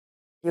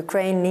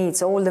Ukraine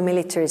needs all the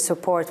military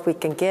support we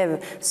can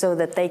give so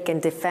that they can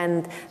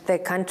defend their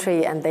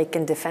country and they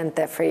can defend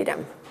their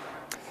freedom.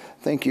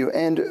 Thank you.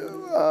 And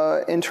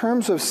in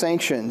terms of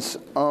sanctions,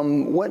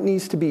 what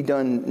needs to be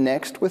done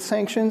next with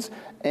sanctions?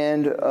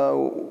 And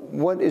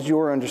what is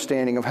your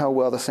understanding of how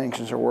well the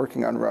sanctions are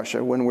working on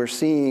Russia when we're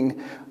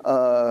seeing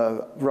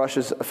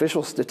Russia's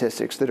official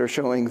statistics that are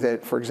showing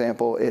that, for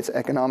example, its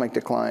economic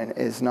decline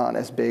is not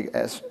as big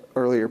as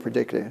earlier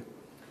predicted?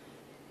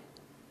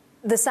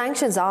 The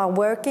sanctions are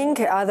working,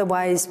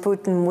 otherwise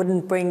Putin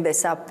wouldn't bring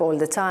this up all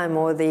the time,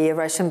 or the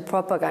Russian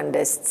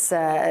propagandists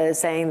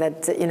saying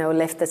that,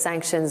 lift the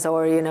sanctions,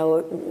 or,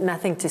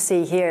 nothing to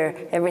see here,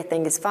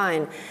 everything is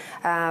fine.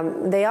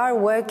 They are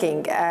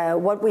working.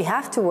 What we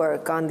have to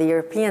work on the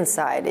European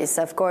side is,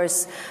 of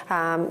course,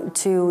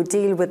 to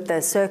deal with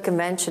the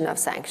circumvention of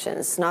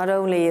sanctions, not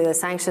only the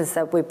sanctions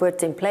that we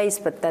put in place,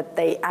 but that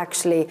they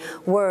actually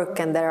work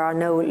and there are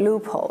no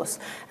loopholes.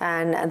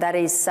 And that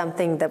is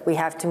something that we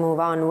have to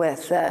move on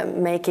with,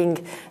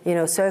 making,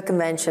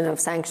 circumvention of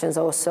sanctions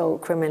also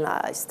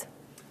criminalized.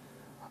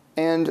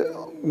 And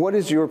what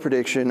is your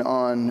prediction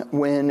on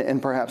when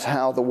and perhaps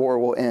how the war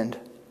will end?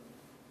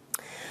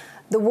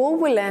 The war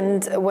will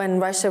end when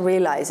Russia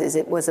realizes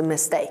it was a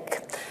mistake.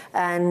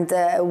 And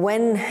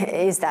when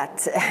is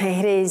that?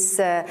 It is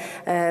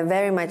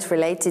very much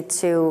related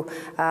to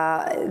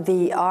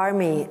the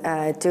army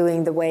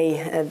doing the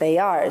way they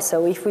are.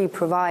 So if we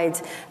provide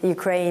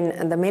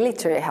Ukraine the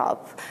military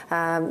help,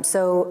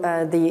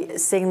 the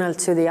signal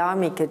to the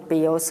army could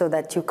be also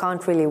that you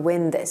can't really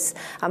win this.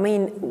 I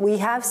mean, we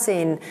have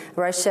seen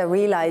Russia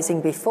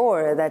realizing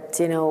before that,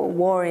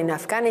 war in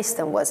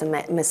Afghanistan was a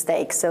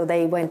mistake. So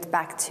they went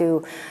back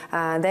to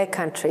their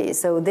country.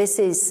 So this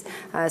is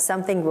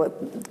something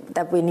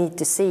that we need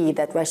to see,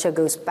 that Russia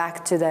goes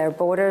back to their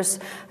borders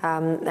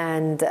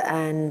and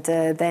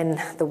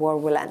then the war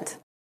will end.